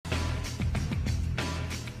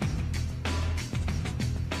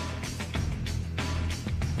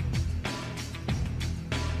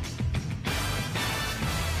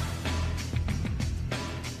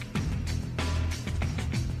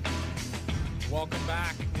Welcome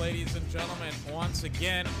back, ladies and gentlemen, once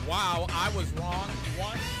again. Wow, I was wrong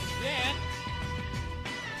once again.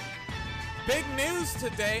 Big news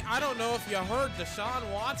today. I don't know if you heard Deshaun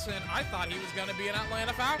Watson. I thought he was going to be an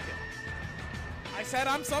Atlanta Falcon. I said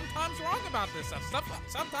I'm sometimes wrong about this stuff.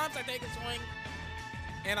 Sometimes I take a swing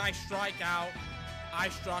and I strike out. I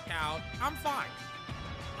struck out. I'm fine.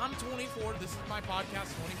 I'm 24. This is my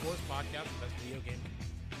podcast, 24's podcast, the best video game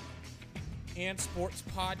and sports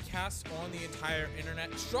podcast on the entire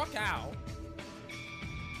internet. Struck out.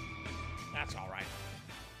 That's all right.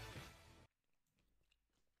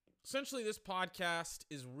 Essentially, this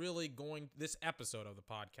episode of the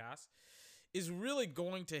podcast is really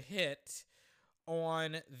going to hit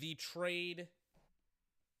on the trading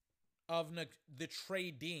of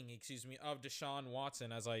Deshaun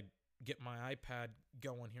Watson. As I get my iPad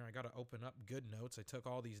going here, I got to open up GoodNotes. I took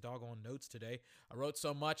all these doggone notes today. I wrote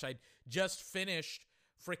so much. I just finished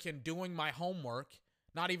freaking doing my homework.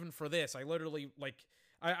 Not even for this. I literally,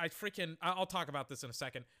 I'll talk about this in a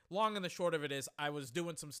second. Long and the short of it is I was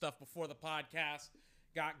doing some stuff before the podcast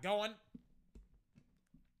got going.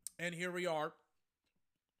 And here we are.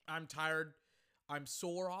 I'm tired. I'm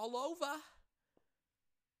sore all over.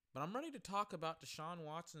 But I'm ready to talk about Deshaun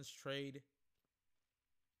Watson's trade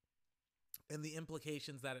and the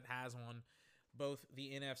implications that it has on both the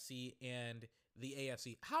NFC and the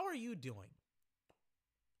AFC. How are you doing?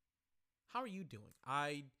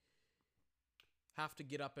 I have to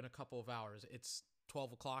get up in a couple of hours. It's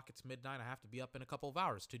 12 o'clock. It's midnight. I have to be up in a couple of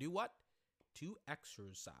hours. To do what? To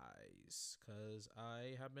exercise. Because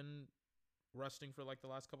I have been resting for the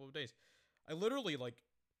last couple of days. I literally, I'm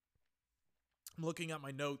looking at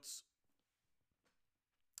my notes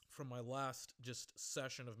from my last just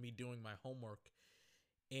session of me doing my homework.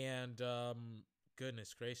 And,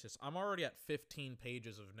 goodness gracious, I'm already at 15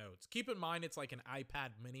 pages of notes. Keep in mind, it's like an iPad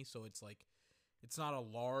mini, so it's not a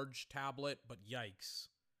large tablet, but yikes.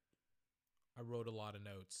 I wrote a lot of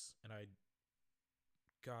notes, and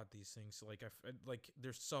God, these things,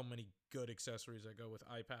 there's so many good accessories that go with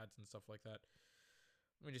iPads and stuff like that.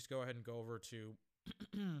 Let me just go ahead and go over to,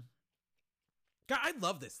 God, I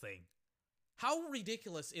love this thing. How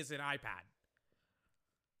ridiculous is an iPad?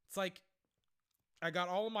 It's like, I got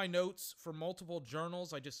all of my notes for multiple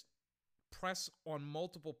journals. I just press on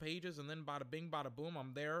multiple pages, and then bada bing, bada boom,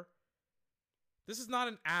 I'm there. This is not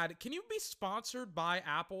an ad. Can you be sponsored by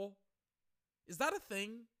Apple? Is that a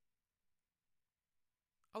thing?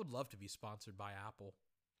 I would love to be sponsored by Apple.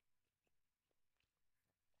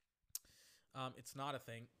 It's not a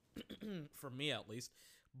thing, for me at least.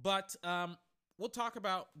 But we'll talk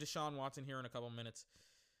about Deshaun Watson here in a couple minutes.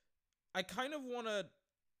 I kind of want to,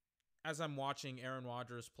 as I'm watching Aaron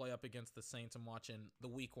Rodgers play up against the Saints, I'm watching the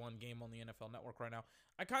Week 1 game on the NFL Network right now.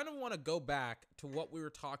 I kind of want to go back to what we were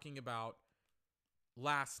talking about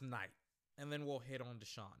last night, and then we'll hit on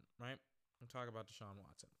Deshaun, right? We'll talk about Deshaun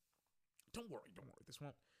Watson. Don't worry.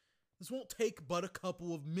 This won't take but a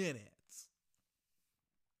couple of minutes.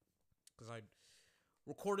 Because I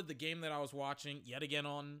recorded the game that I was watching yet again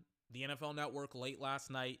on the NFL Network late last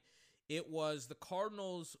night. It was the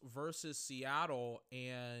Cardinals versus Seattle,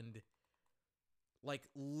 and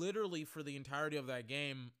literally for the entirety of that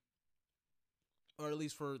game, or at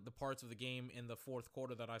least for the parts of the game in the fourth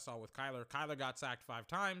quarter that I saw with Kyler. Kyler got sacked 5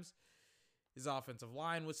 times. His offensive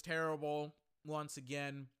line was terrible once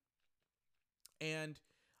again. And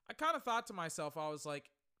I kind of thought to myself, I was like,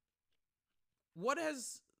 what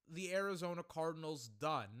has the Arizona Cardinals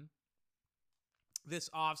done this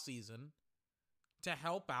offseason to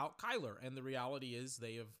help out Kyler? And the reality is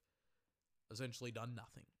they have essentially done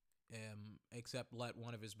nothing, except let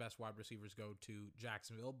one of his best wide receivers go to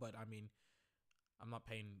Jacksonville. But, I mean, I'm not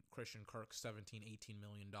paying Christian Kirk $17, $18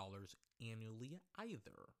 million annually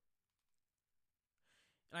either.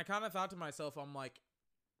 And I kind of thought to myself, I'm like,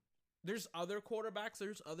 there's other quarterbacks,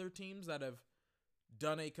 there's other teams that have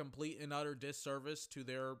done a complete and utter disservice to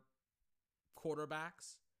their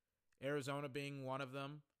quarterbacks, Arizona being one of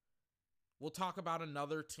them. We'll talk about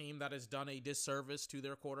another team that has done a disservice to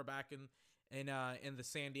their quarterback in the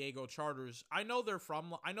San Diego Chargers. I know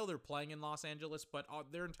they're playing in Los Angeles, but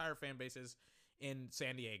their entire fan base is in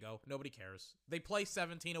San Diego. Nobody cares. They play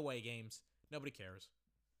 17 away games. Nobody cares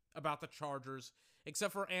about the Chargers,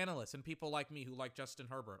 except for analysts and people like me who like Justin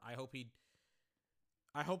Herbert. I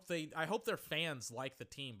hope their fans like the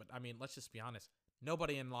team, but I mean, let's just be honest.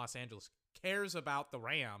 Nobody in Los Angeles cares about the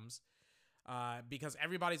Rams because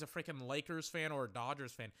everybody's a freaking Lakers fan or a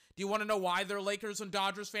Dodgers fan. Do you want to know why they're Lakers and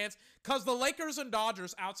Dodgers fans? Because the Lakers and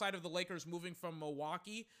Dodgers, outside of the Lakers moving from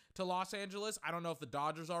Milwaukee to Los Angeles, I don't know if the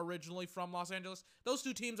Dodgers are originally from Los Angeles. Those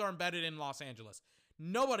two teams are embedded in Los Angeles.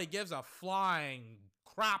 nobody gives a flying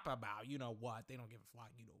crap about, you know what? They don't give a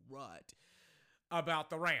flying, you know what? About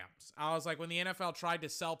the Rams. I was like, when the NFL tried to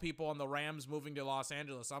sell people on the Rams moving to Los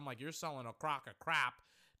Angeles, I'm like, you're selling a crock of crap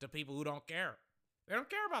to people who don't care. They don't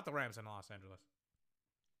care about the Rams in Los Angeles.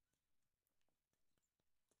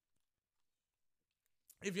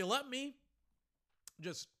 If you let me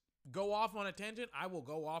just go off on a tangent, I will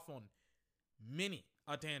go off on many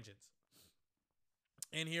tangents.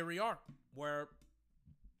 And here we are, where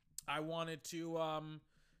I wanted to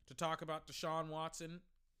talk about Deshaun Watson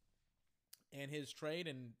and his trade,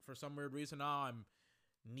 and for some weird reason now I'm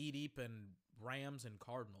knee-deep in Rams and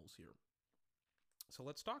Cardinals here. So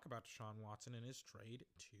let's talk about Deshaun Watson and his trade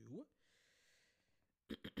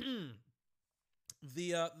to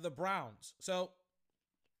the Browns. So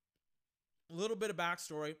a little bit of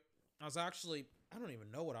backstory. I don't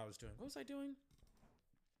even know what I was doing. What was I doing?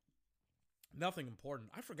 Nothing important.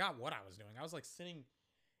 I forgot what I was doing. I was like sitting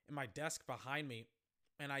in my desk behind me,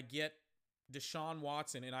 and I get Deshaun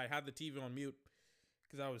Watson, and I had the TV on mute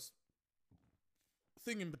because I was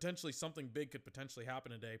thinking potentially something big could potentially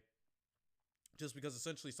happen today, just because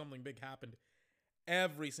essentially something big happened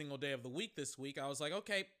every single day of the week this week. I was like,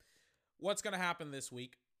 okay, what's going to happen this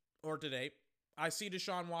week or today? I see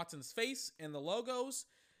Deshaun Watson's face and the logos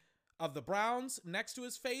of the Browns next to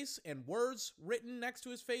his face and words written next to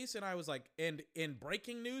his face. And I was like, and in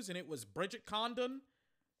breaking news, and it was Bridget Condon.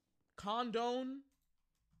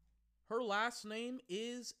 Her last name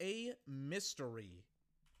is a mystery.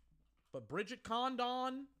 But Bridget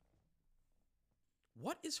Condon,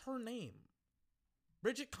 what is her name?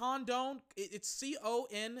 Bridget Condon, it's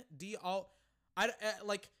C-O-N-D-O,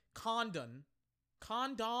 like Condon.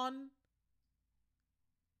 Condon?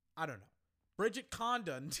 I don't know. Bridget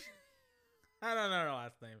Condon. I don't know her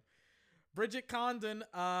last name. Bridget Condon,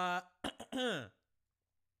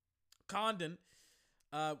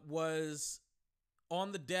 was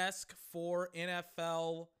on the desk for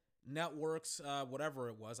NFL Network's whatever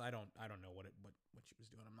it was. I don't know what she was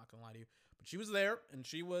doing. I'm not gonna lie to you, but she was there, and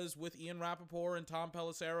she was with Ian Rappaport and Tom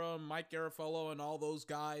Pelissero and Mike Garafolo and all those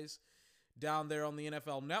guys down there on the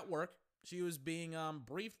NFL Network. She was being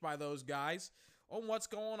briefed by those guys on what's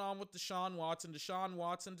going on with Deshaun Watson. Deshaun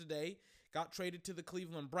Watson today got traded to the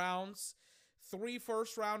Cleveland Browns. 3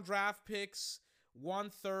 first-round draft picks,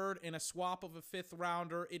 1/3, and a swap of a 5th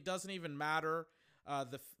rounder. It doesn't even matter.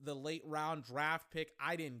 The late round draft pick,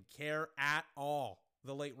 I didn't care at all.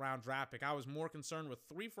 The late round draft pick. I was more concerned with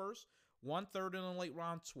 3 firsts, 1/3, and a late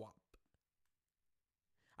round swap.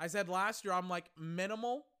 I said last year, I'm like,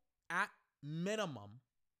 at minimum,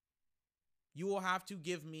 you will have to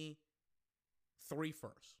give me 3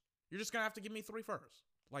 firsts. You're just gonna have to give me 3 firsts,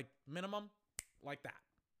 like minimum, like that.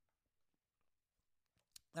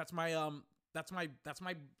 That's my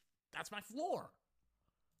floor.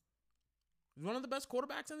 He's one of the best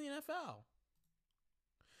quarterbacks in the NFL.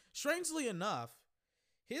 Strangely enough,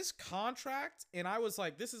 his contract, and I was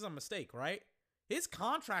like, this is a mistake, right? His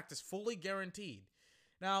contract is fully guaranteed.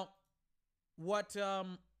 Now, what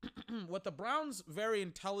the Browns very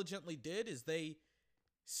intelligently did is they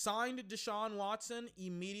signed Deshaun Watson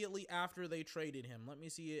immediately after they traded him. Let me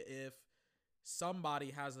see if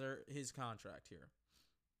somebody has his contract here.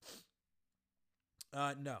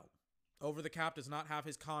 No. Over the Cap does not have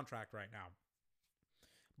his contract right now.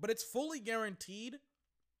 But it's fully guaranteed,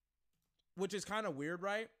 which is kind of weird,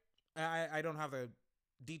 right? I don't have the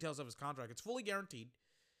details of his contract. It's fully guaranteed.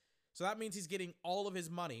 So that means he's getting all of his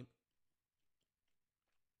money.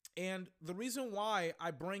 And the reason why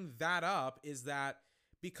I bring that up is that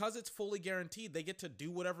because it's fully guaranteed, they get to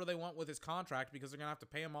do whatever they want with his contract because they're going to have to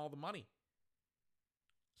pay him all the money.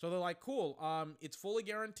 So they're like, cool, it's fully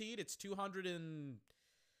guaranteed. It's 200 and...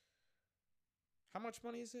 How much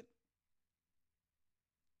money is it?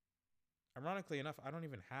 Ironically enough, I don't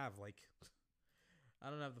even have, like... I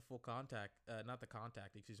don't have the full contact. Not the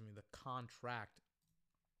contact, excuse me, the contract.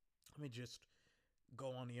 Let me just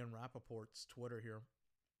go on Ian Rappaport's Twitter here.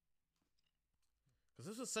 Because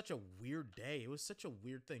this was such a weird day. It was such a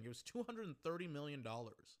weird thing. It was $230 million.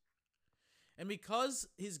 And because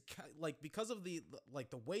because of the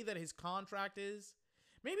way that his contract is,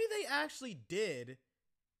 maybe they actually did.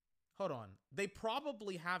 Hold on. They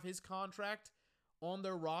probably have his contract on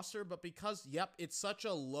their roster, but because, yep, it's such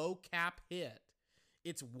a low cap hit,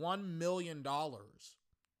 it's $1 million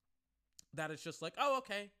that it's just like, oh,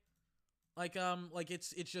 okay.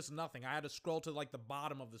 It's just nothing. I had to scroll to like the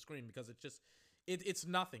bottom of the screen because it's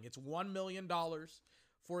nothing. It's $1 million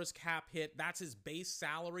for his cap hit. That's his base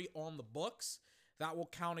salary on the books. That will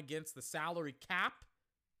count against the salary cap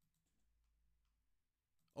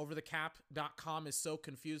Overthecap.com is so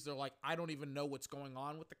confused. They're like, I don't even know what's going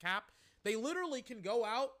on with the cap. They literally can go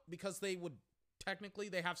out because they would technically,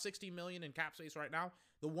 they have 60 million in cap space right now.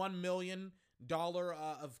 The $1 million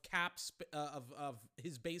of caps of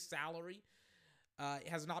his base salary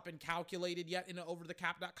has not been calculated yet in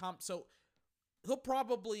overthecap.com. So they'll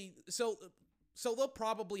probably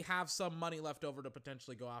have some money left over to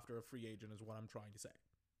potentially go after a free agent, is what I'm trying to say.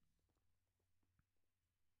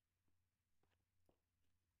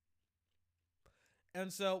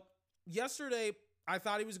 And so yesterday, I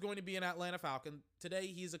thought he was going to be an Atlanta Falcon. Today,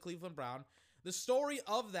 he's a Cleveland Brown. The story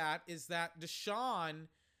of that is that Deshaun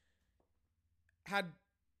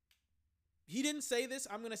he didn't say this.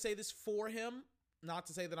 I'm going to say this for him. Not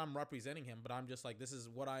to say that I'm representing him, but I'm just like, this is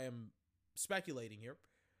what I am speculating here.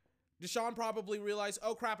 Deshaun probably realized,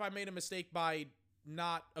 oh crap, I made a mistake by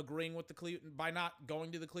not agreeing with by not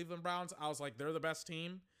going to the Cleveland Browns. I was like, they're the best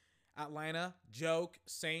team. Atlanta, joke.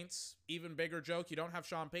 Saints, even bigger joke. You don't have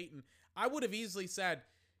Sean Payton. I would have easily said,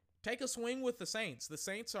 take a swing with the Saints. The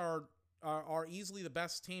Saints are easily the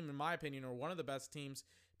best team, in my opinion, or one of the best teams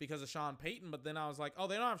because of Sean Payton. But then I was like, oh,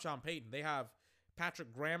 they don't have Sean Payton. They have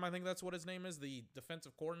Patrick Graham, I think that's what his name is, the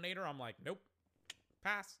defensive coordinator. I'm like, nope,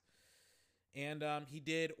 pass. And he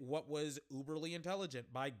did what was uberly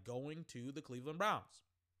intelligent by going to the Cleveland Browns.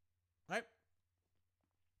 Right?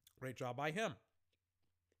 Great job by him.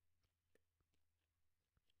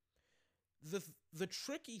 The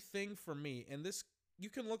tricky thing for me, and this, you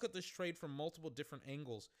can look at this trade from multiple different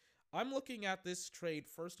angles. I'm looking at this trade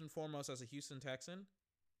first and foremost as a Houston Texan.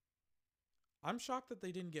 I'm shocked that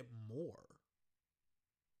they didn't get more.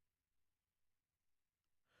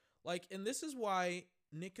 Like, and this is why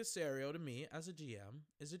Nick Caserio, to me, as a GM,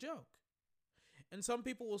 is a joke. And some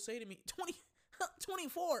people will say to me,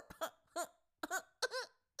 24.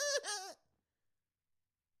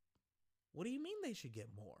 What do you mean they should get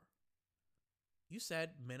more? You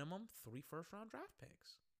said minimum 3 first-round draft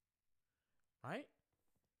picks. Right?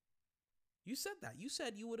 You said that. You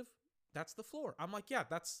said you would have, that's the floor. I'm like, yeah,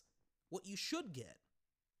 that's what you should get.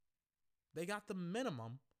 They got the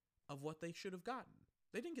minimum of what they should have gotten.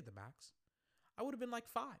 They didn't get the max. I would have been like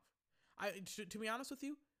 5. To be honest with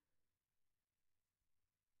you,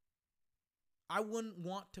 I wouldn't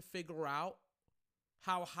want to figure out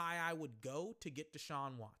how high I would go to get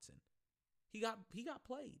Deshaun Watson. He got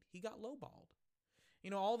played. He got lowballed. You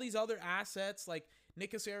know, all these other assets, like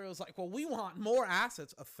Nick Caserio's like, well, we want more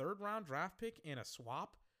assets. A 3rd-round draft pick and a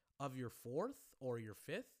swap of your 4th or your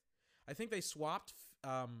 5th. I think they swapped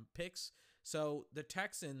picks. So the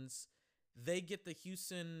Texans, they get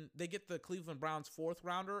the Cleveland Browns 4th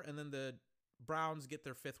rounder, and then the Browns get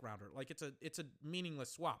their 5th rounder. Like, it's a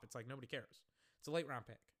meaningless swap. It's like nobody cares. It's a late round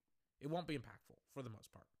pick. It won't be impactful for the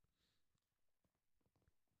most part.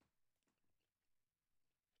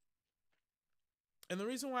 And the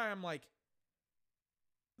reason why I'm like,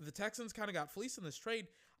 the Texans kind of got fleeced in this trade,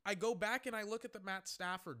 I go back and I look at the Matt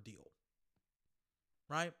Stafford deal,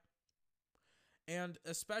 right? And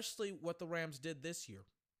especially what the Rams did this year.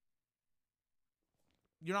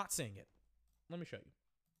 You're not seeing it. Let me show you.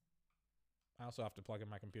 I also have to plug in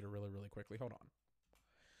my computer really, really quickly. Hold on.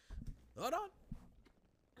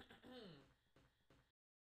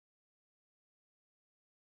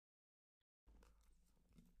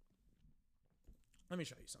 Let me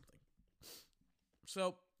show you something.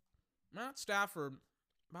 So, Matt Stafford,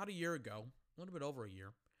 about a year ago, a little bit over a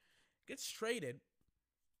year, gets traded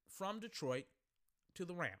from Detroit to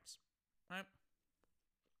the Rams, right?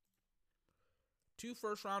 2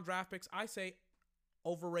 first-round draft picks. I say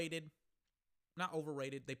overrated. Not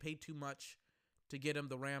overrated. They paid too much to get him.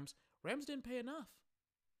 The Rams didn't pay enough.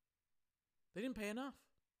 They didn't pay enough.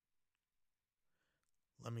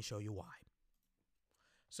 Let me show you why.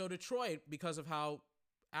 So Detroit, because of how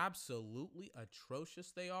absolutely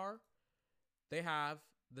atrocious they are, they have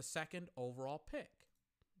the 2nd overall pick.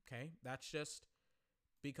 Okay? That's just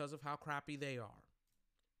because of how crappy they are.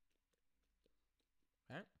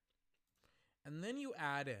 Okay? And then you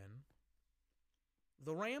add in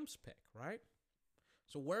the Rams pick, right?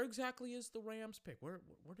 So where exactly is the Rams pick? Where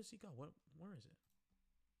does he go? Where is it?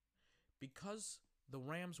 Because the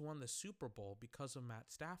Rams won the Super Bowl because of Matt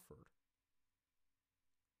Stafford,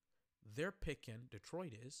 they're picking,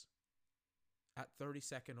 Detroit is, at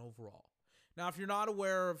 32nd overall. Now, if you're not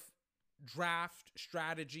aware of draft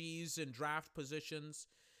strategies and draft positions,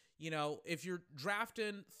 you know, if you're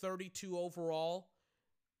drafting 32 overall,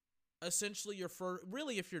 essentially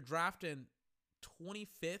if you're drafting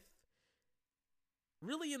 25th,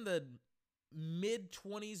 really in the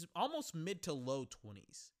mid-20s, almost mid to low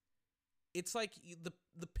 20s, it's like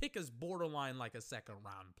the pick is borderline like a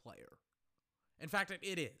 2nd-round player. In fact,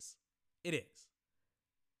 it is. It is.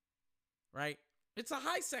 Right? It's a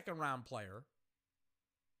high second round player.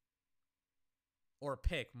 Or a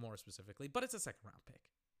pick, more specifically. But it's a second round pick.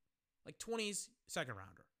 Like 20s, second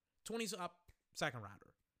rounder. 20s up, second rounder.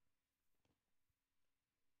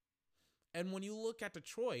 And when you look at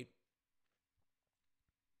Detroit,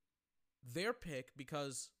 their pick,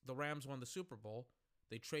 because the Rams won the Super Bowl,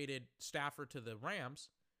 they traded Stafford to the Rams,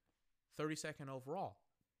 32nd overall.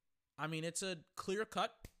 I mean, it's a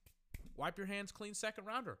clear-cut, wipe your hands clean second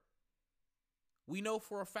rounder. We know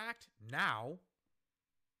for a fact now,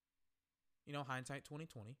 hindsight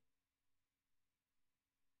 2020,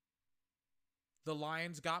 the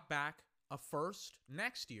Lions got back a first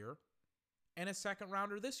next year and a second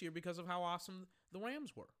rounder this year because of how awesome the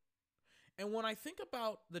Rams were. And when I think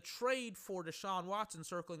about the trade for Deshaun Watson,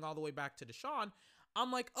 circling all the way back to Deshaun,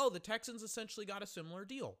 I'm like, oh, the Texans essentially got a similar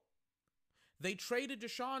deal. They traded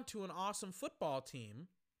Deshaun to an awesome football team.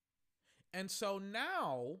 And so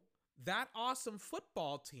now that awesome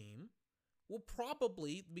football team will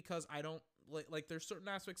probably, because I don't like there's certain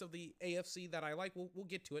aspects of the AFC that I like, we'll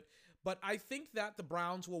get to it. But I think that the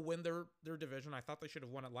Browns will win their division. I thought they should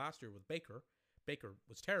have won it last year with Baker. Baker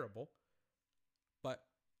was terrible. But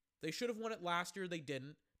they should have won it last year. They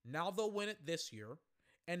didn't. Now they'll win it this year.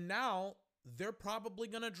 And now they're probably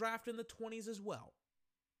going to draft in the 20s as well.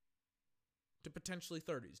 To potentially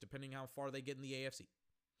 30s, depending how far they get in the AFC.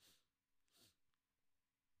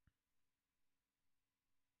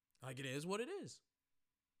 Like, it is what it is.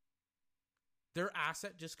 Their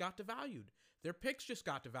asset just got devalued. Their picks just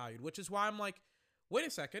got devalued, which is why I'm like, wait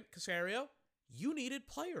a second, Caserio, you needed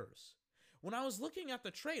players. When I was looking at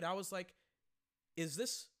the trade, I was like,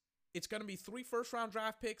 it's going to be 3 first-round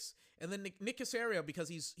draft picks, and then Nick Caserio, because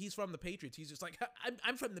he's from the Patriots, he's just like,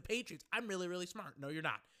 I'm from the Patriots. I'm really, really smart. No, you're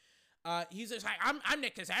not. He's just like, I'm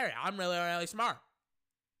Nick Caserio. I'm really, really smart.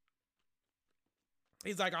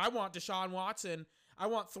 He's like, I want Deshaun Watson. I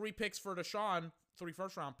want 3 picks for Deshaun, 3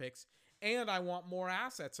 first-round picks, and I want more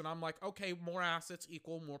assets. And I'm like, okay, more assets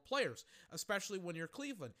equal more players, especially when you're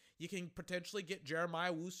Cleveland. You can potentially get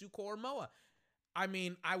Jeremiah Owusu-Koramoah. I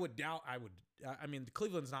mean,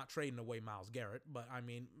 Cleveland's not trading away Myles Garrett, but I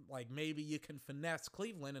mean, like, maybe you can finesse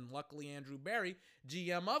Cleveland, and luckily Andrew Berry,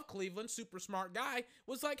 GM of Cleveland, super smart guy,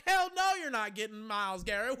 was like, hell no, you're not getting Myles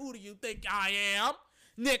Garrett. Who do you think I am?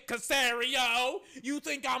 Nick Caserio? You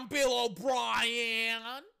think I'm Bill O'Brien?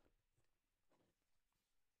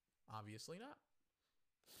 Obviously not.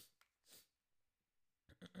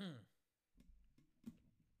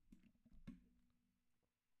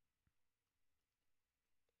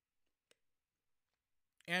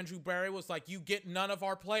 Andrew Berry was like, you get none of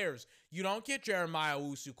our players. You don't get Jeremiah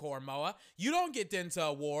Owusu-Koramoah. You don't get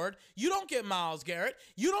Denzel Ward. You don't get Myles Garrett.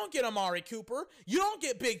 You don't get Amari Cooper. You don't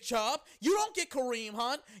get Big Chubb. You don't get Kareem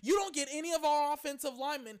Hunt. You don't get any of our offensive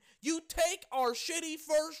linemen. You take our shitty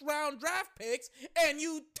first-round draft picks, and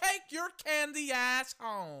you take your candy ass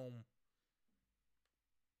home.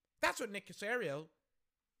 That's what Nick Caserio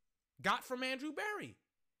got from Andrew Berry.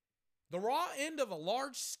 The raw end of a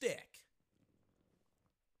large stick.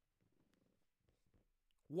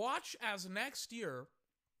 Watch as next year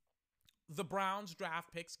the Browns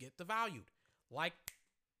draft picks get devalued. Like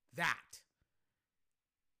that.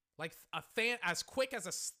 Like as quick as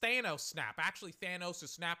a Thanos snap. Actually, Thanos'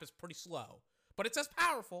 snap is pretty slow. But it's as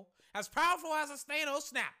powerful as a Thanos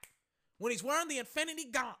snap when he's wearing the Infinity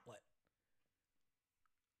Gauntlet.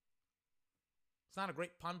 It's not a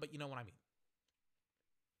great pun, but you know what I mean.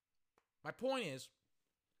 My point is,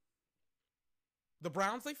 the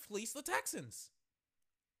Browns, they fleece the Texans.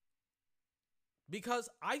 Because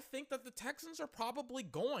I think that the Texans are probably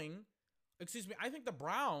going, I think the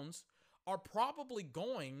Browns are probably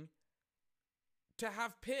going to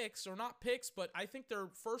have picks, or not picks, but I think their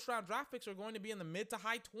first round draft picks are going to be in the mid to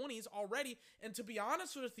high 20s already. And to be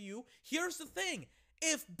honest with you, here's the thing.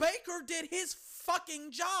 If Baker did his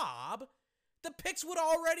fucking job, the picks would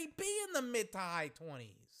already be in the mid to high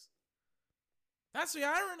 20s. That's the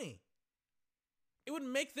irony. It would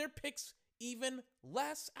make their picks even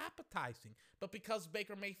less appetizing. But because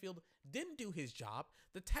Baker Mayfield didn't do his job,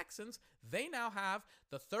 the Texans, they now have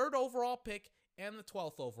the 3rd overall pick and the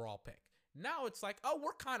 12th overall pick. Now it's like, oh,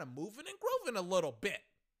 we're kind of moving and grooving a little bit.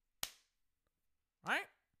 Right?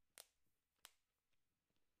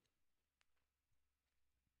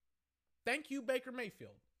 Thank you, Baker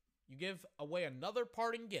Mayfield. You give away another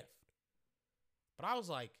parting gift. But I was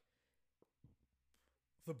like,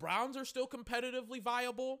 the Browns are still competitively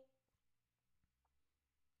viable.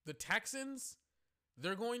 The Texans,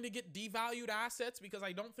 they're going to get devalued assets because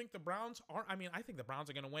I don't think the Browns are. I mean, I think the Browns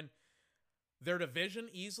are going to win Their division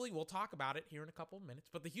easily, we'll talk about it here in a couple of minutes.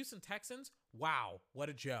 But the Houston Texans, wow, what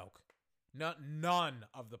a joke. None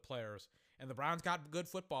of the players. And the Browns got good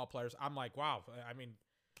football players. I'm like, wow. I mean,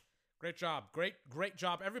 great job. Great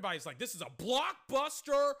job. Everybody's like, this is a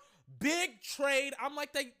blockbuster, big trade. I'm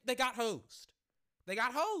like, they got hosed. They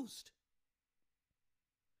got hosed.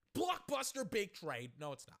 Blockbuster, big trade.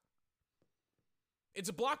 No, it's not. It's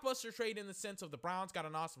a blockbuster trade in the sense of the Browns got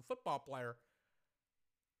an awesome football player.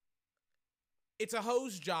 It's a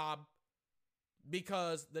hose job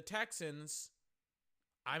because the Texans,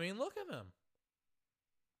 I mean, look at them.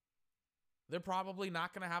 They're probably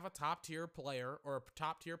not going to have a top-tier player or a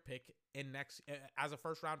top-tier pick in as a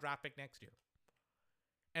first-round draft pick next year.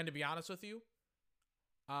 And to be honest with you,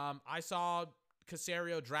 I saw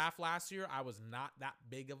Caserio draft last year. I was not that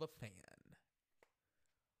big of a fan.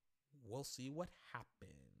 We'll see what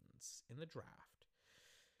happens in the draft.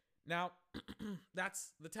 Now,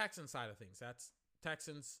 that's the Texans side of things. That's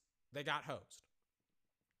Texans, they got hosed.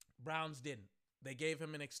 Browns didn't. They gave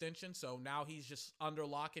him an extension, so now he's just under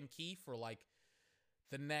lock and key for like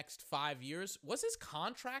the next 5 years. Was his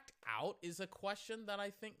contract out is a question that I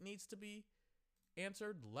think needs to be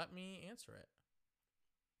answered. Let me answer it.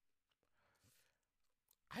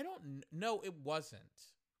 I don't know. It wasn't.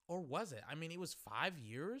 Or was it? I mean, it was 5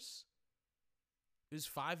 years. It was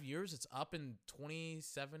 5 years. It's up in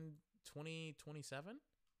 2027?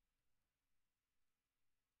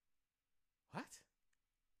 What?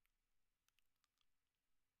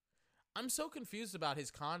 I'm so confused about his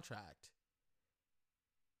contract.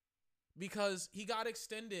 Because he got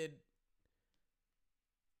extended.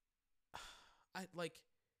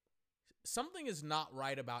 Something is not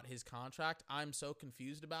right about his contract. I'm so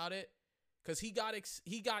confused about it. Because he got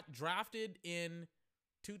drafted in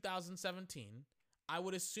 2017. I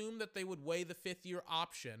would assume that they would weigh the 5th-year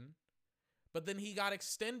option, but then he got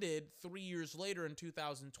extended 3 years later in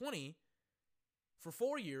 2020 for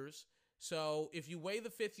 4 years. So if you weigh the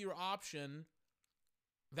 5th-year option,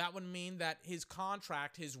 that would mean that his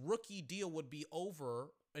contract, his rookie deal would be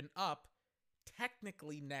over and up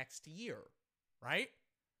technically next year, right?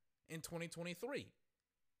 In 2023.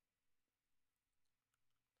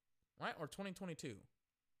 Right? Or 2022.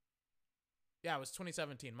 Yeah, it was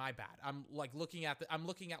 2017. My bad. I'm looking at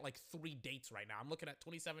like 3 dates right now. I'm looking at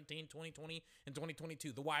 2017, 2020, and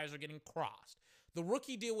 2022. The wires are getting crossed. The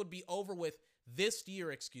rookie deal would be over with this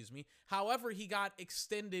year, However, he got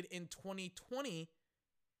extended in 2020.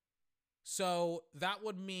 So that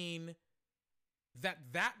would mean that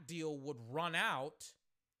deal would run out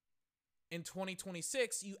in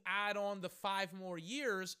 2026. You add on the 5 more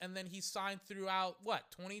years, and then he signed throughout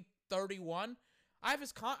 2031. I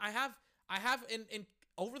have in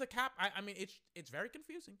over the cap. I mean, it's very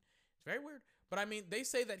confusing. It's very weird. But I mean, they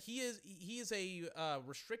say that he is a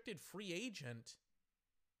restricted free agent.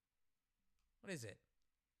 What is it?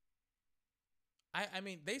 I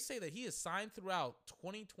mean, they say that he is signed throughout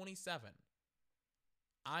 2027.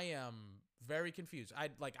 I am very confused. I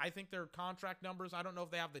think their contract numbers, I don't know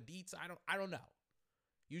if they have the deets. I don't know.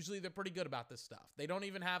 Usually they're pretty good about this stuff. They don't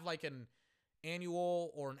even have like an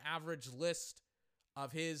annual or an average list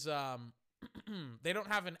of his they don't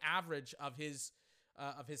have an average of his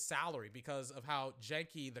salary because of how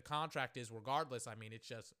janky the contract is regardless. I mean,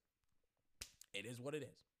 it is what it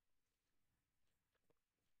is.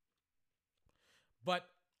 But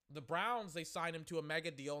the Browns, they signed him to a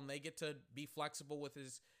mega deal, and they get to be flexible with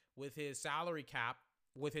his salary cap,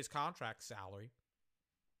 with his contract salary.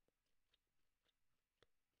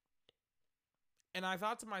 And I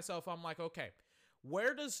thought to myself, I'm like, okay,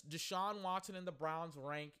 where does Deshaun Watson and the Browns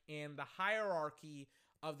rank in the hierarchy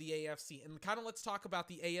of the AFC? And kind of let's talk about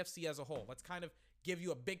the AFC as a whole. Let's kind of give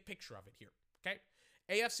you a big picture of it here, okay?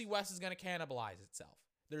 AFC West is going to cannibalize itself.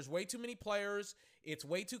 There's way too many players. It's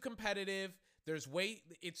way too competitive.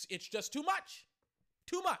 It's just too much.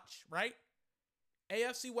 Too much, right?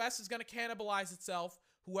 AFC West is going to cannibalize itself.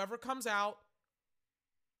 Whoever comes out,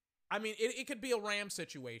 I mean, it could be a Ram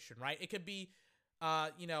situation, right? It could be,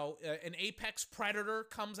 an apex predator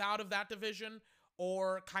comes out of that division,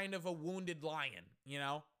 or kind of a wounded lion,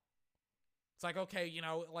 It's like, okay,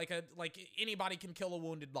 like anybody can kill a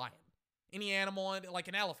wounded lion. Any animal, like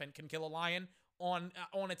an elephant, can kill a lion on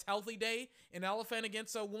its healthy day. An elephant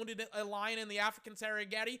against a wounded lion in the African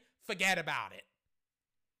Serengeti, forget about it.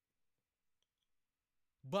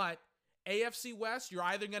 But AFC West, you're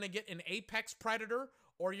either going to get an apex predator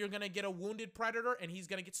or you're going to get a wounded predator, and he's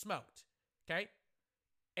going to get smoked. Okay?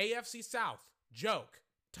 AFC South, joke.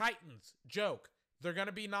 Titans, joke. They're going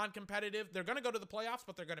to be non-competitive. They're going to go to the playoffs,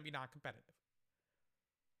 but they're going to be non-competitive.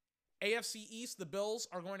 AFC East, the Bills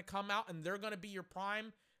are going to come out, and they're going to be your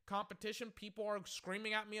prime competition. People are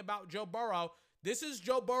screaming at me about Joe Burrow. This is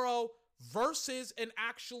Joe Burrow versus an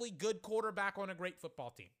actually good quarterback on a great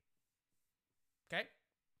football team. Okay?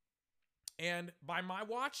 And by my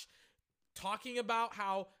watch, talking about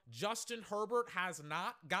how Justin Herbert has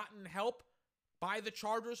not gotten help by the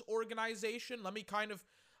Chargers organization, let me kind of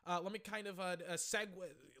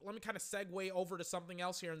segue over to something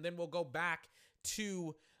else here, and then we'll go back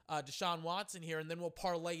to Deshaun Watson here, and then we'll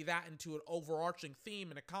parlay that into an overarching theme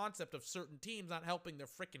and a concept of certain teams not helping their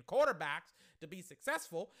freaking quarterbacks to be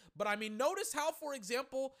successful. But I mean, notice how, for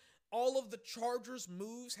example, all of the Chargers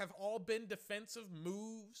moves have all been defensive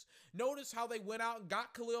moves. Notice how they went out and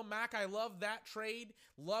got Khalil Mack. I love that trade.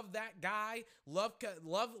 Love that guy. Love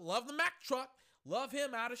the Mack truck. Love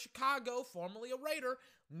him out of Chicago, formerly a Raider.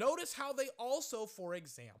 Notice how they also, for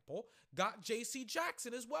example, got J.C.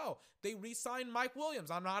 Jackson as well. They re-signed Mike Williams.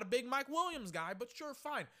 I'm not a big Mike Williams guy, but sure,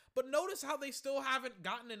 fine. But notice how they still haven't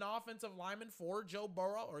gotten an offensive lineman for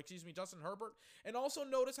Justin Herbert. And also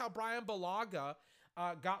notice how Brian Bulaga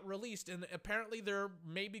got released, and apparently they're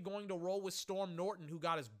maybe going to roll with Storm Norton, who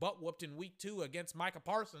got his butt whooped in week 2 against Micah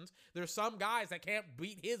Parsons. There's some guys that can't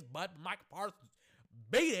beat his butt, but Micah Parsons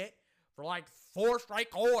beat it for like 4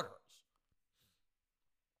 straight quarters.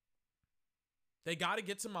 They got to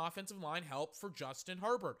get some offensive line help for Justin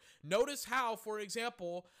Herbert. Notice how, for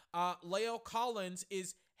example, Leo Collins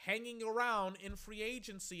is hanging around in free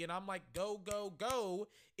agency, and I'm like, go, go, go.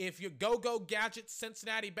 If you go gadget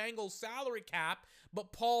Cincinnati Bengals salary cap,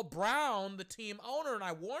 but Paul Brown, the team owner, and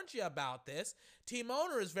I warned you about this, team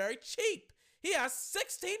owner is very cheap. He has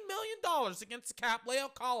 $16 million against the cap. Leo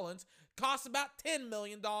Collins costs about $10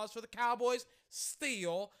 million for the Cowboys.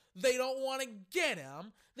 Steal. They don't want to get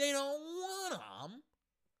him. They don't want him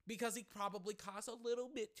because he probably costs a little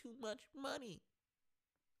bit too much money.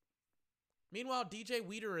 Meanwhile, DJ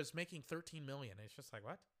Weeder is making $13 million. It's just like,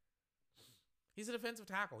 what? He's a defensive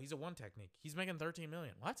tackle. He's a one technique. He's making $13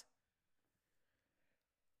 million. What?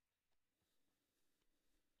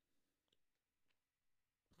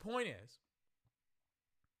 Point is,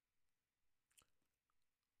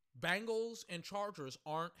 Bengals and Chargers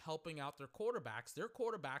aren't helping out their quarterbacks. Their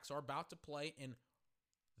quarterbacks are about to play in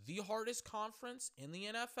the hardest conference in the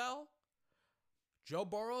NFL. Joe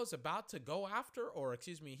Burrow is about to go after,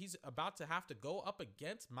 he's about to have to go up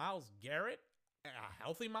against Myles Garrett, a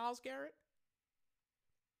healthy Myles Garrett,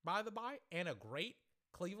 by the by, and a great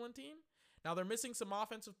Cleveland team. Now, they're missing some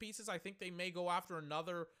offensive pieces. I think they may go after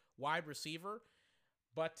another wide receiver.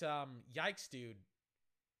 But, yikes, dude.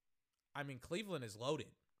 I mean, Cleveland is loaded.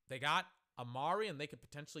 They got Amari, and they could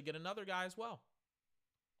potentially get another guy as well.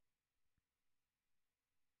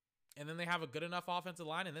 And then they have a good enough offensive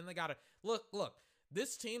line, and then they got to look.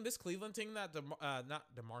 This team, this Cleveland team that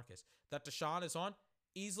that Deshaun is on,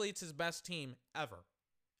 easily it's his best team ever.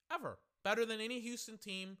 Better than any Houston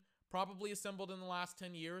team probably assembled in the last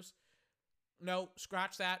 10 years. No,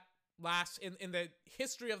 scratch that. In the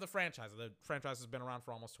history of the franchise has been around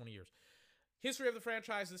for almost 20 years. History of the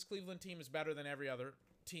franchise, this Cleveland team is better than every other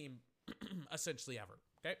team essentially ever.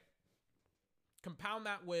 Okay? Compound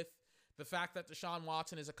that with the fact that Deshaun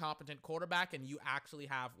Watson is a competent quarterback, and you actually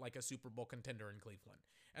have like a Super Bowl contender in Cleveland.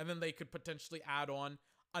 And then they could potentially add on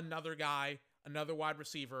another guy, another wide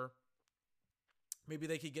receiver. Maybe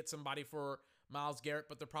they could get somebody for Myles Garrett,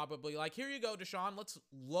 but they're probably like, here you go, Deshaun, let's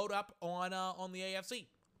load up on the AFC.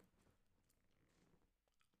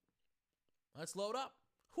 Let's load up.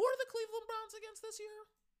 Who are the Cleveland Browns against this year?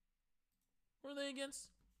 Who are they against?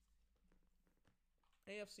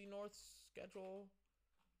 AFC North schedule.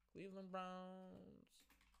 Cleveland Browns.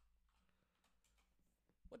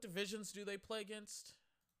 What divisions do they play against?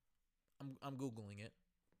 I'm Googling it.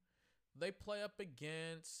 They play up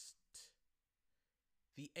against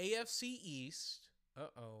the AFC East.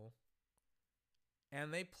 Uh-oh.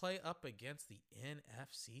 And they play up against the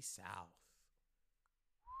NFC South.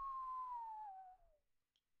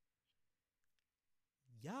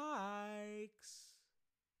 Yikes.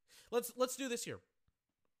 Let's do this here.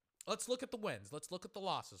 Let's look at the wins. Let's look at the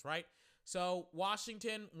losses, right? So,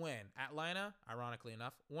 Washington, win. Atlanta, ironically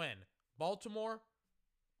enough, win. Baltimore,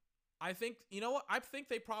 I think, you know what? I think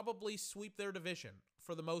they probably sweep their division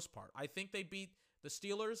for the most part. I think they beat the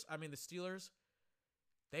Steelers. The Steelers,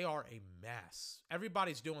 they are a mess.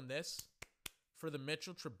 Everybody's doing this for the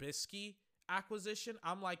Mitchell Trubisky acquisition.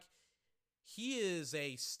 I'm like, he is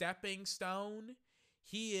a stepping stone.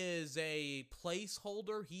 He is a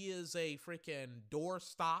placeholder. He is a freaking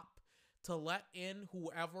doorstop to let in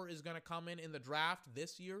whoever is going to come in the draft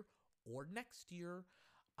this year or next year.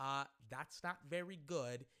 That's not very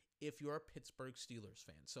good if you're a Pittsburgh Steelers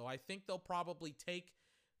fan. So I think they'll probably take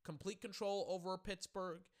complete control over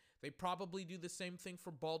Pittsburgh. They probably do the same thing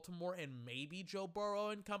for Baltimore, and maybe Joe Burrow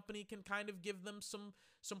and company can kind of give them some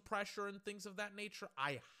pressure and things of that nature.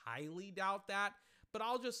 I highly doubt that, but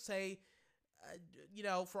I'll just say,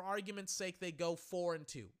 for argument's sake, they go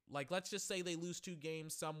 4-2. Like, let's just say they lose 2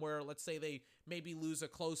 games somewhere. Let's say they maybe lose a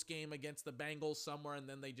close game against the Bengals somewhere, and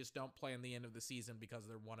then they just don't play in the end of the season because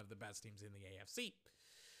they're one of the best teams in the AFC.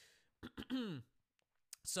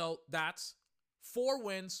 So that's 4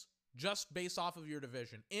 wins just based off of your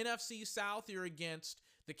division. NFC South, you're against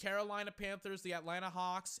the Carolina Panthers, the Atlanta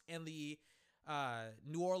Hawks, and the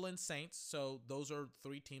New Orleans Saints. So those are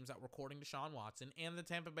 3 teams that were courting Deshaun Watson, and the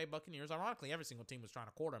Tampa Bay Buccaneers. Ironically, every single team was trying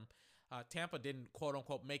to court him. Tampa didn't, quote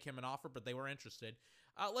unquote, make him an offer, but they were interested.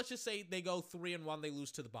 Let's just say they go 3-1, they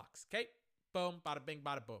lose to the Bucs. Okay, boom, bada bing,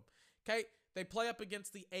 bada boom. Okay, they play up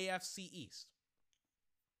against the AFC East,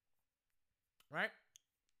 right?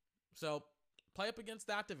 So play up against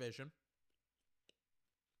that division.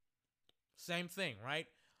 Same thing, right?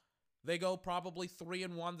 They go probably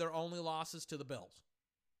 3-1. Their only losses to the Bills.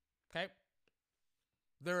 Okay?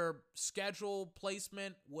 Their schedule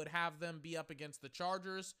placement would have them be up against the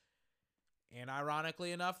Chargers. And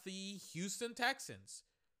ironically enough, the Houston Texans.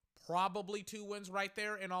 Probably 2 wins right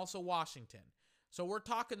there, and also Washington. So we're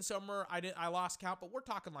talking somewhere, I lost count, but we're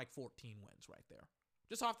talking like 14 wins right there.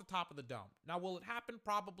 Just off the top of the dome. Now, will it happen?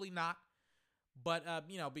 Probably not. But,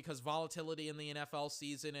 because volatility in the NFL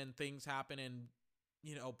season and things happen and,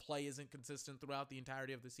 play isn't consistent throughout the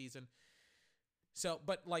entirety of the season. So,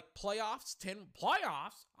 but like playoffs, 10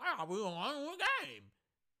 playoffs, we won one game.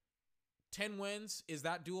 10 wins, is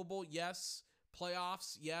that doable? Yes.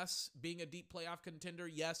 Playoffs, yes. Being a deep playoff contender,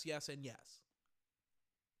 yes, yes, and yes.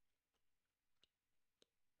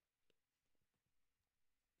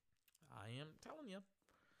 I am telling you,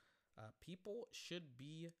 people should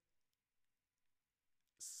be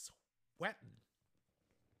sweating.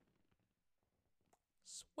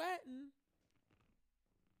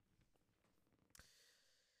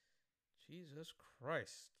 Jesus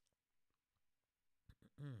Christ.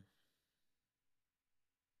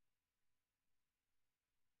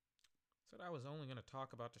 Said I was only going to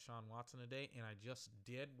talk about Deshaun Watson today, and I just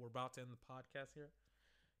did. We're about to end the podcast here.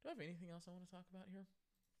 Do I have anything else I want to talk about here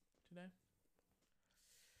today?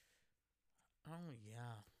 Oh,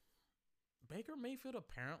 yeah. Baker Mayfield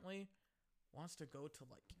apparently wants to go to,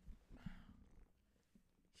 like...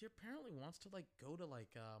 He apparently wants to, like, go to,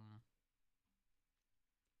 like,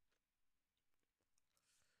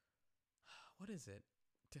 what is it?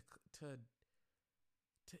 To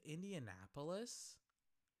Indianapolis?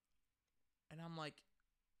 And I'm like,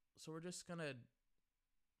 so we're just gonna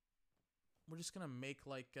make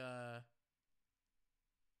like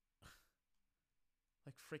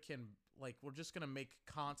freaking, like, we're just gonna make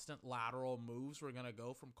constant lateral moves. We're gonna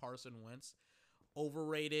go from Carson Wentz,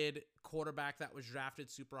 overrated quarterback that was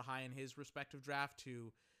drafted super high in his respective draft,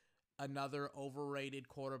 to another overrated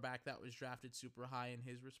quarterback that was drafted super high in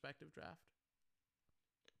his respective draft.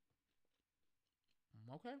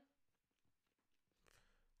 Okay.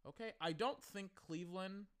 I don't think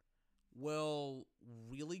Cleveland will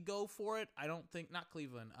really go for it. I don't think, not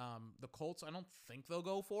Cleveland, the Colts, I don't think they'll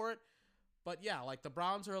go for it. But yeah, like the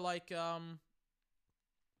Browns are like,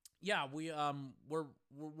 yeah, we're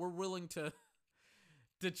willing to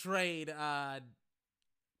trade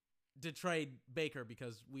Baker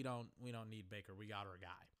because we don't need Baker. We got our guy.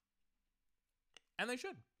 And they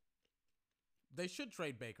should. They should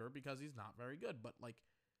trade Baker because he's not very good, but like,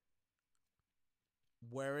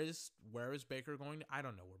 where is Baker going to? I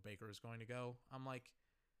don't know where Baker is going to go.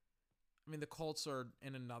 The Colts are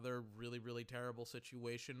in another really, really terrible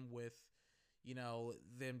situation with,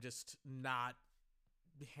 them just not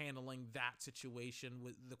handling that situation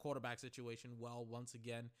with the quarterback situation well once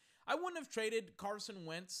again. I wouldn't have traded Carson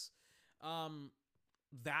Wentz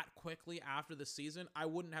that quickly after the season. I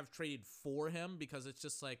wouldn't have traded for him because it's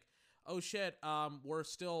just like, oh shit, we're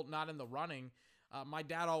still not in the running. My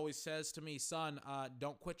dad always says to me, son,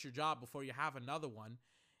 don't quit your job before you have another one.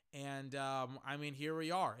 And, here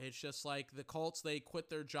we are. It's just like the Colts, they quit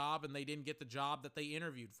their job and they didn't get the job that they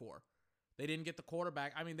interviewed for. They didn't get the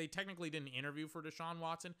quarterback. They technically didn't interview for Deshaun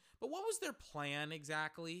Watson, but what was their plan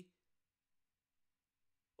exactly?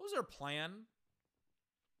 What was their plan?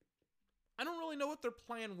 I don't really know what their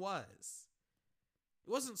plan was.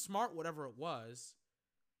 It wasn't smart, whatever it was.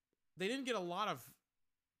 They didn't get a lot of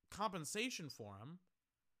compensation for him.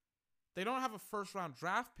 They don't have a first-round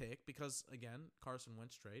draft pick because, again, Carson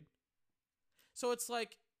Wentz trade. So it's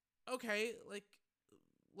like, okay, like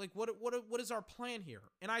what is our plan here?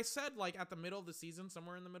 And I said, like, at the middle of the season,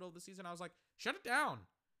 somewhere in the middle of the season, I was like, shut it down.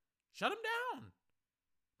 Shut him down.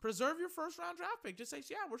 preserve your first round draft pick. Just say,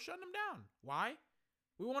 yeah, we're shutting him down. Why?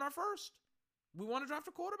 We want our first. We want to draft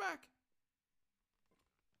a quarterback.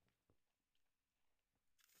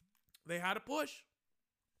 They had to push.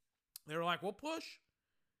 They were like, we'll push.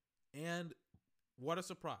 And what a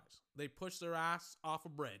surprise. They pushed their ass off a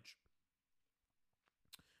bridge.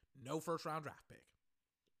 No first round draft pick.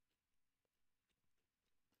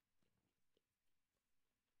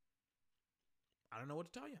 I don't know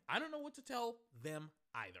what to tell you. I don't know what to tell them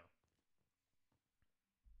either.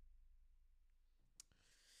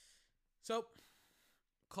 So,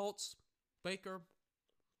 Colts, Baker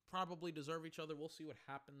probably deserve each other. We'll see what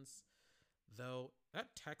happens, though.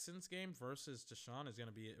 That Texans game versus Deshaun is going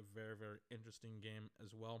to be a very, very interesting game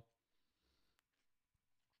as well.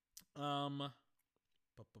 I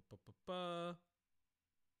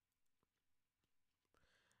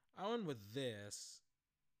went with this.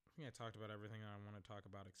 I think I talked about everything I want to talk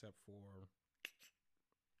about except for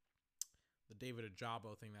the David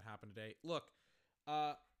Ojabo thing that happened today. Look,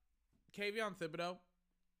 Kayvon Thibodeau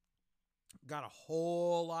got a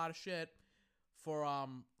whole lot of shit for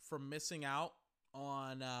missing out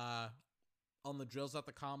on the drills at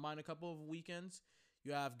the combine a couple of weekends.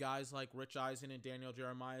 You have guys like Rich Eisen and Daniel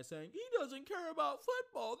Jeremiah saying, he doesn't care about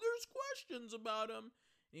football. There's questions about him.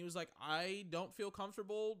 And he was like, I don't feel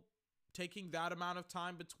comfortable taking that amount of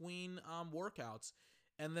time between workouts.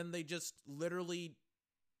 And then they just literally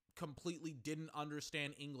completely didn't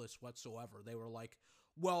understand English whatsoever. They were like,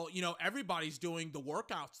 well, everybody's doing the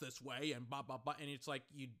workouts this way and blah, blah, blah. And it's like,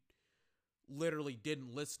 you literally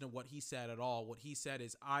didn't listen to what he said at all. What he said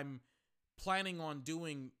is, I'm planning on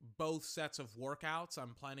doing both sets of workouts.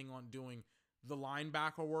 I'm planning on doing the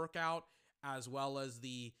linebacker workout as well as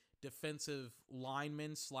the defensive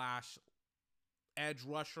lineman / edge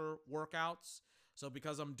rusher workouts. So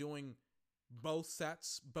because I'm doing both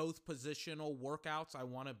sets, both positional workouts, I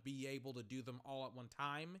want to be able to do them all at one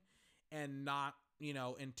time and not,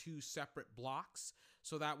 in two separate blocks.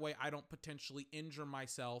 So that way I don't potentially injure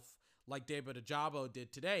myself like David Ojabo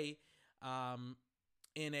did today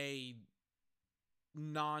in a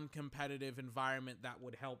non-competitive environment that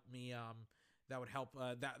would help me that would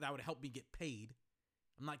help me get paid.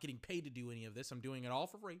 I'm not getting paid to do any of this. I'm doing it all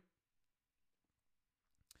for free.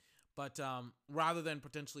 But rather than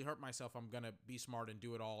potentially hurt myself, I'm going to be smart and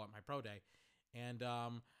do it all at my pro day. And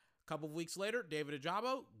a couple of weeks later, David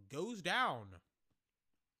Ojabo goes down.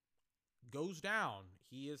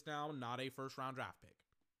 He is now not a first-round draft pick.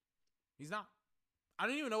 He's not. I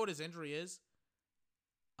don't even know what his injury is.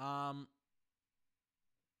 I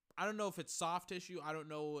don't know if it's soft tissue. I don't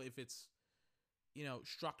know if it's,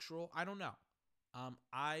 structural. I don't know.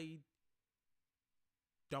 I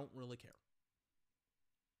don't really care.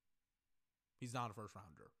 He's not a first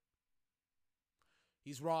rounder.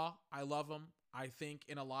 He's raw. I love him. I think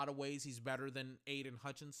in a lot of ways he's better than Aiden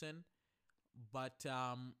Hutchinson. But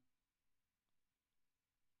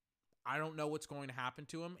I don't know what's going to happen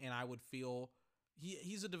to him, and I would feel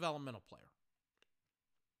he's a developmental player.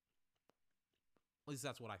 At least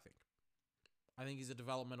that's what I think. I think he's a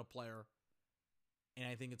developmental player, and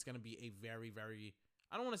I think it's going to be a very, very,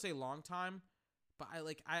 I don't want to say long time, but I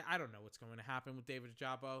don't know what's going to happen with David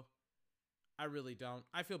Ojabo. I really don't.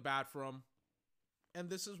 I feel bad for him. And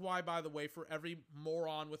this is why, by the way, for every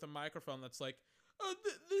moron with a microphone that's like,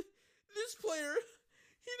 this player,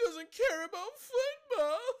 he doesn't care about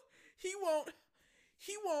football.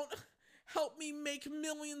 He won't help me make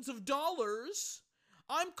millions of dollars.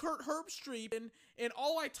 I'm Kurt Herbstreit, and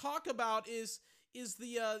all I talk about is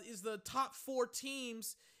the top 4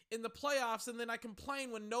 teams in the playoffs, and then I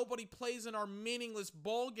complain when nobody plays in our meaningless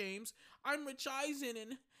bowl games. I'm Rich Eisen,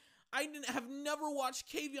 and I have never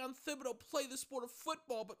watched Kayvon Thibodeau play the sport of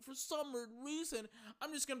football, but for some weird reason,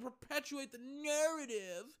 I'm just going to perpetuate the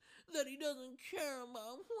narrative that he doesn't care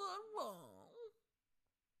about football.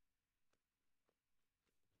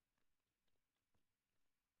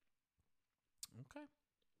 Okay.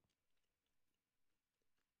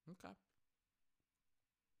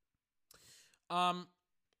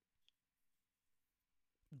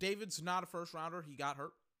 David's not a first rounder. He got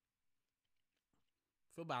hurt.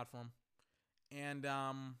 Feel bad for him. And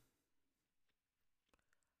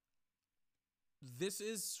this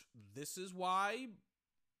is why,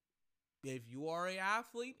 if you are an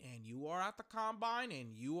athlete and you are at the combine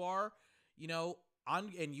and you are,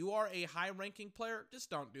 and you are a high-ranking player, just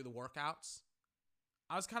don't do the workouts.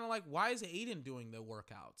 I was kind of like, why is Aiden doing the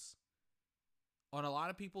workouts? On a lot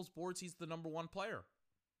of people's boards, he's the number 1 player.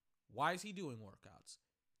 Why is he doing workouts?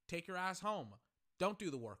 Take your ass home. Don't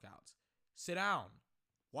do the workouts. Sit down.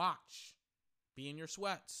 Watch. Be in your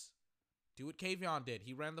sweats. Do what Kayvon did.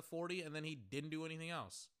 He ran the 40 and then he didn't do anything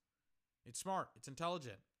else. It's smart. It's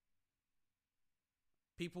intelligent.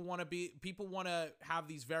 People want to have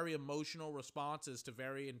these very emotional responses to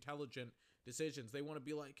very intelligent decisions. They want to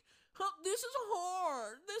be like, this is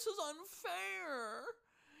hard. This is unfair.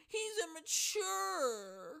 He's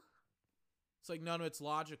immature. It's like, no, it's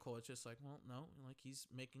logical. It's just like, well, no, like he's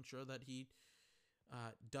making sure that he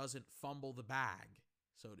doesn't fumble the bag,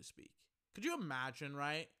 so to speak. Could you imagine,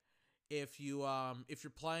 right? If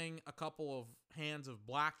you're playing a couple of hands of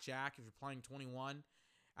blackjack, if you're playing 21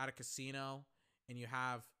 at a casino and you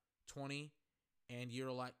have 20 and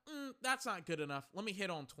you're like, that's not good enough. Let me hit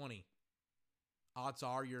on 20. Odds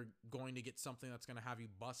are you're going to get something that's going to have you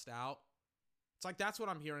bust out. It's like, that's what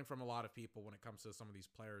I'm hearing from a lot of people when it comes to some of these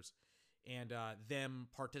players and them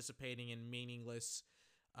participating in meaningless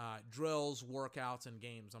drills, workouts, and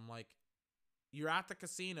games. I'm like, you're at the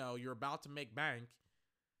casino, you're about to make bank.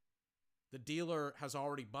 The dealer has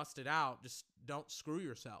already busted out. Just don't screw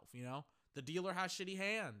yourself, you know? The dealer has shitty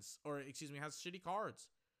hands, has shitty cards.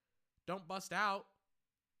 Don't bust out.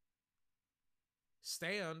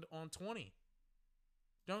 Stand on 20.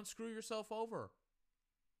 Don't screw yourself over.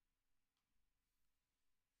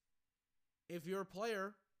 If you're a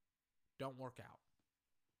player, don't work out.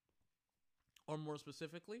 Or more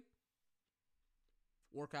specifically,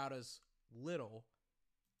 work out as little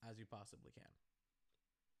as you possibly can.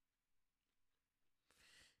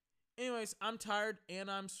 Anyways, I'm tired and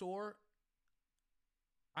I'm sore.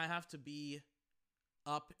 I have to be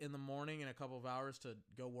up in the morning in a couple of hours to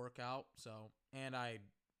go work out. And I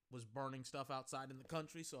was burning stuff outside in the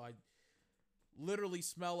country, so I literally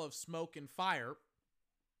smell of smoke and fire.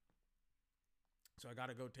 So I got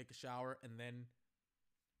to go take a shower and then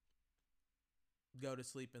go to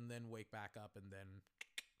sleep and then wake back up and then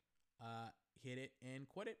hit it and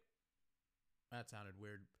quit it. That sounded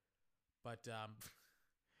weird. But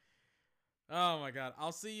oh my God.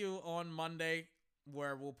 I'll see you on Monday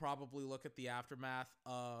where we'll probably look at the aftermath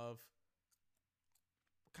of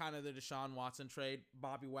kind of the Deshaun Watson trade.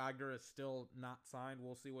 Bobby Wagner is still not signed.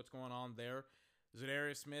 We'll see what's going on there.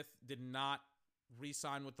 Zadarius Smith did not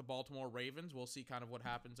re-sign with the Baltimore Ravens. We'll see kind of what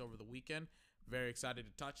happens over the weekend. Very excited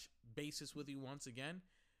to touch bases with you once again.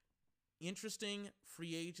 Interesting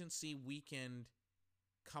free agency weekend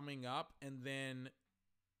coming up. And then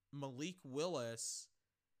Malik Willis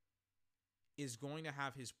is going to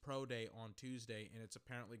have his pro day on Tuesday, and it's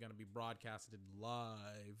apparently going to be broadcasted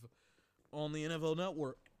live on the NFL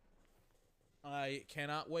Network. I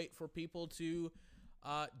cannot wait for people to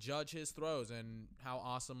judge his throws and how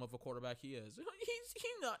awesome of a quarterback he is. He's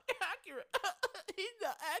not accurate. He's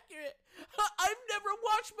not accurate. I've never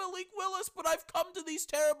watched Malik Willis, but I've come to these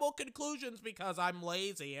terrible conclusions because I'm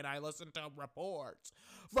lazy and I listen to reports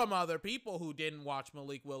from other people who didn't watch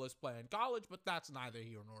Malik Willis play in college, but that's neither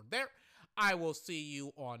here nor there. I will see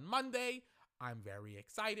you on Monday. I'm very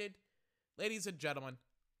excited. Ladies and gentlemen,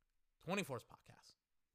 24's podcast.